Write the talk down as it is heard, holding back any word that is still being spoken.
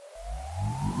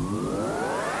Good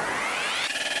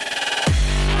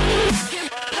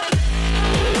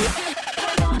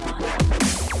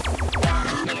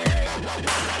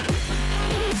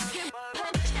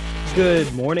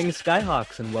morning,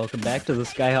 Skyhawks, and welcome back to the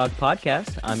Skyhawk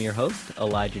Podcast. I'm your host,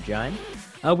 Elijah Jine.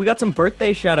 We got some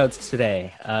birthday shout-outs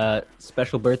today.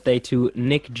 Special birthday to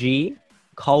Nick G,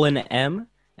 Colin M,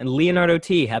 and Leonardo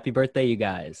T. Happy birthday, you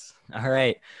guys. All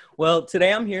right. Well,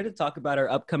 today I'm here to talk about our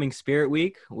upcoming Spirit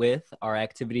Week with our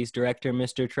activities director,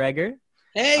 Mr. Traeger.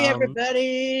 Hey,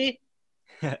 everybody.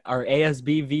 Our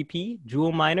ASB VP,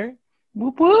 Jewel Miner.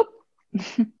 Whoop, whoop.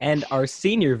 And our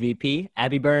senior VP,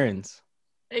 Abby Burns.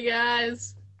 Hey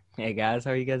guys. Hey guys,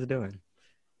 how are you guys doing?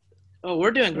 Oh,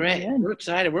 we're doing great. We're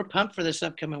excited. We're pumped for this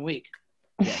upcoming week.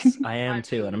 Yes, I am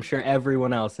too, and I'm sure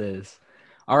everyone else is.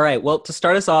 All right, well, to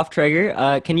start us off,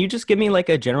 Traeger, can you just give me like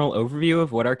a general overview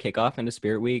of what our kickoff into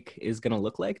Spirit Week is going to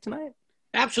look like tonight?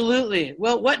 Absolutely.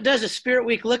 Well, what does a Spirit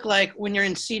Week look like when you're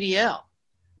in CDL?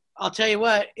 I'll tell you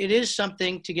what, it is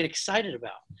something to get excited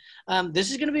about.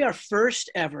 This is going to be our first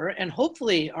ever, and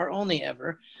hopefully our only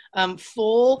ever,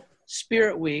 full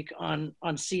Spirit Week on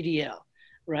CDL,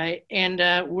 right?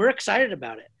 And we're excited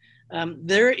about it.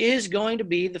 There is going to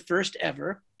be the first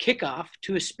ever kickoff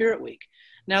to a Spirit Week.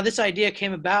 Now, this idea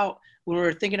came about when we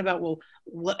were thinking about,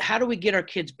 how do we get our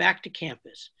kids back to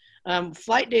campus?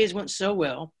 Flight days went so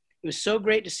well. It was so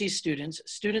great to see students.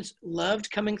 Students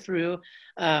loved coming through,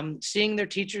 seeing their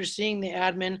teachers, seeing the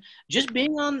admin, just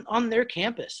being on their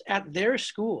campus at their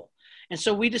school. And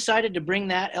so we decided to bring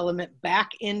that element back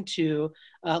into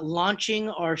launching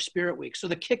our Spirit Week. So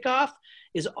the kickoff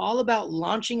is all about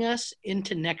launching us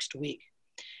into next week.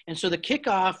 And so the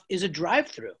kickoff is a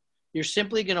drive-through. You're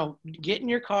simply going to get in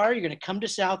your car. You're going to come to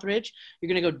Southridge. You're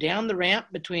going to go down the ramp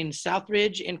between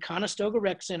Southridge and Conestoga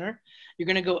Rec Center. You're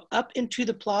going to go up into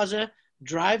the plaza,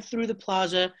 drive through the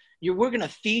plaza. We're going to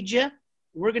feed you.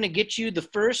 We're going to get you the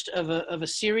first of a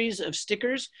series of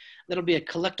stickers. That'll be a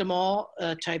collect them all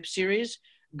type series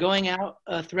going out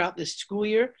throughout this school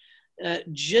year.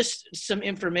 Just some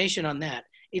information on that.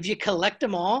 If you collect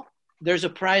them all, there's a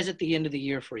prize at the end of the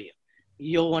year for you.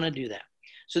 You'll want to do that.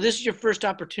 So this is your first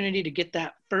opportunity to get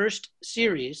that first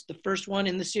series, the first one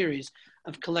in the series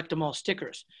of collect them all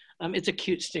stickers. It's a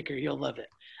cute sticker. You'll love it.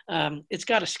 It's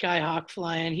got a Skyhawk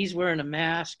flying. He's wearing a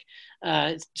mask.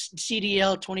 It's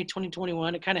CDL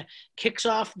 2020-21. It kind of kicks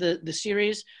off the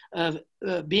series of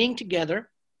being together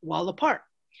while apart.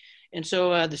 And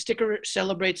so the sticker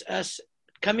celebrates us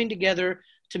coming together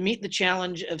to meet the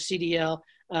challenge of CDL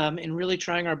and really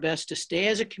trying our best to stay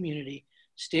as a community,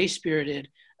 stay spirited,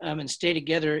 and stay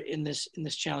together in this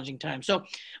challenging time. So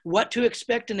what to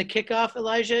expect in the kickoff,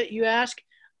 Elijah, you ask?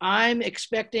 I'm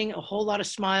expecting a whole lot of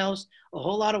smiles, a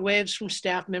whole lot of waves from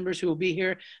staff members who will be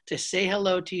here to say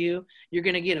hello to you. You're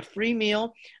going to get a free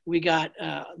meal. We got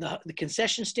the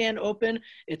concession stand open.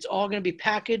 It's all going to be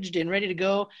packaged and ready to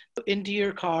go into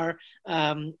your car.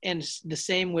 And the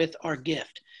same with our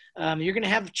gift. You're going to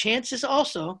have chances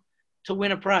also to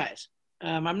win a prize.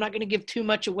 I'm not going to give too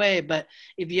much away, but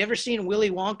if you ever seen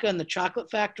Willy Wonka and the Chocolate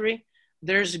Factory,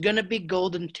 there's going to be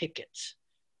golden tickets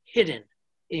hidden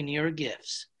in your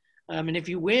gifts. And if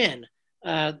you win,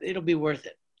 it'll be worth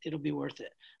it. It'll be worth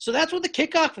it. So that's what the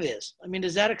kickoff is. I mean,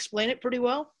 does that explain it pretty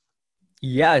well?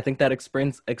 Yeah, I think that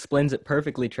explains it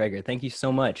perfectly, Traeger. Thank you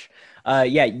so much.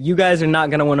 Yeah, you guys are not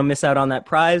going to want to miss out on that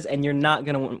prize, and you're not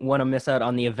going to want to miss out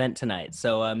on the event tonight.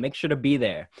 So make sure to be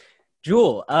there.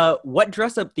 Jewel, what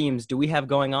dress-up themes do we have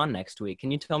going on next week? Can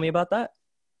you tell me about that?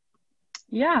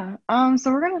 Yeah,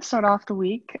 so we're going to start off the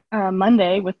week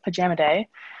Monday with Pajama Day.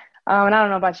 And I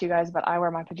don't know about you guys, but I wear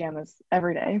my pajamas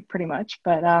every day, pretty much.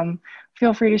 But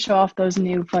feel free to show off those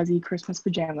new fuzzy Christmas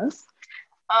pajamas.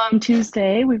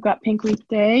 Tuesday, we've got Pink Week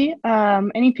Day.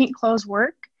 Any pink clothes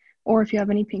work, or if you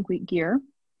have any Pink Week gear.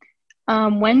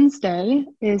 Wednesday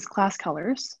is class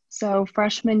colors. So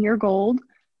freshmen, you're gold,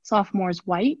 sophomores,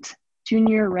 white,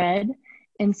 junior, red,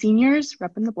 and seniors,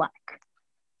 repping the black.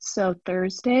 So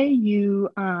Thursday,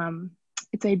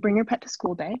 it's a bring your pet to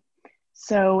school day.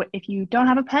 So if you don't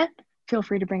have a pet, feel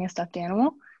free to bring a stuffed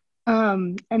animal.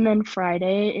 And then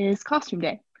Friday is costume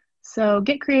day. So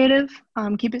get creative,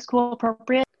 keep it school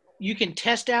appropriate. You can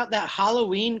test out that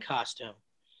Halloween costume.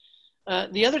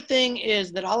 The other thing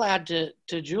is that I'll add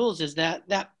to Jules is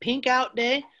that pink out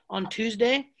day on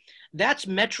Tuesday, that's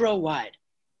metro-wide,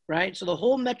 right? So the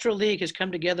whole Metro League has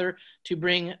come together to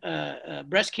bring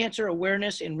breast cancer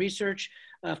awareness and research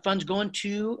funds going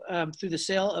through the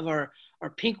sale of our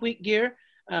Pink Week gear.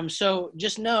 So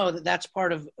just know that that's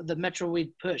part of the Metro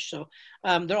Week push. So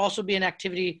there'll also be an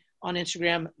activity on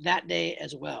Instagram that day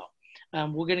as well.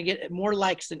 We're going to get more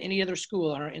likes than any other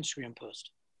school on our Instagram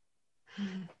post.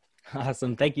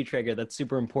 Awesome. Thank you, Traeger. That's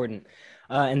super important.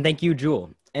 And thank you,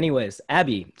 Jewel. Anyways,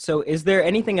 Abby, so is there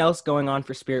anything else going on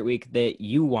for Spirit Week that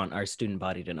you want our student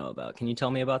body to know about? Can you tell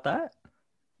me about that?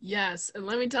 Yes, and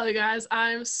let me tell you guys,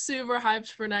 I'm super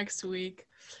hyped for next week.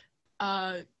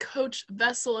 Coach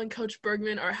Vessel and Coach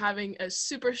Bergman are having a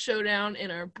super showdown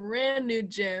in our brand new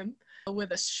gym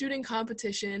with a shooting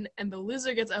competition, and the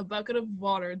loser gets a bucket of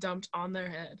water dumped on their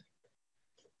head.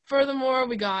 Furthermore,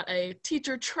 we got a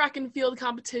teacher track and field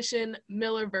competition,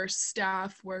 Miller versus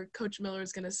staff, where Coach Miller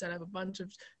is going to set up a bunch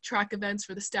of track events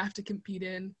for the staff to compete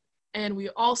in. And we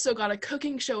also got a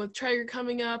cooking show with Traeger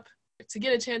coming up to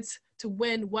get a chance to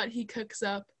win what he cooks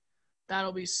up.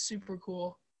 That'll be super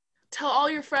cool. Tell all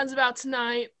your friends about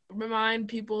tonight. Remind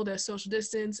people to social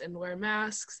distance and wear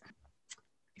masks.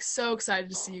 So excited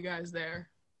to see you guys there.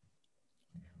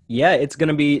 Yeah, it's going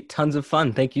to be tons of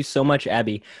fun. Thank you so much,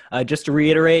 Abby. Just to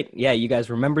reiterate, yeah, you guys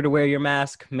remember to wear your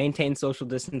mask, maintain social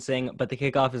distancing, but the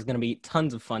kickoff is going to be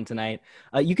tons of fun tonight.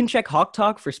 You can check Hawk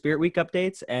Talk for Spirit Week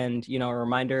updates and, a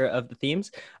reminder of the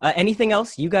themes. Anything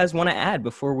else you guys want to add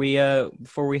before we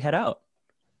head out?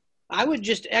 I would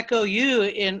just echo you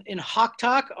in Hawk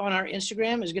Talk on our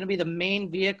Instagram is going to be the main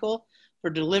vehicle for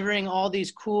delivering all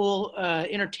these cool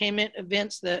entertainment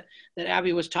events that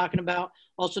Abby was talking about,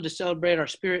 also to celebrate our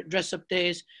Spirit dress-up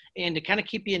days and to kind of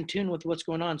keep you in tune with what's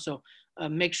going on. So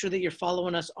make sure that you're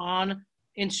following us on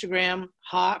Instagram,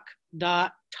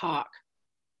 hawk.talk.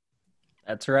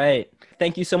 That's right.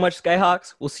 Thank you so much,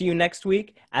 Skyhawks. We'll see you next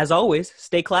week. As always,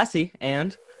 stay classy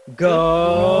and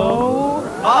go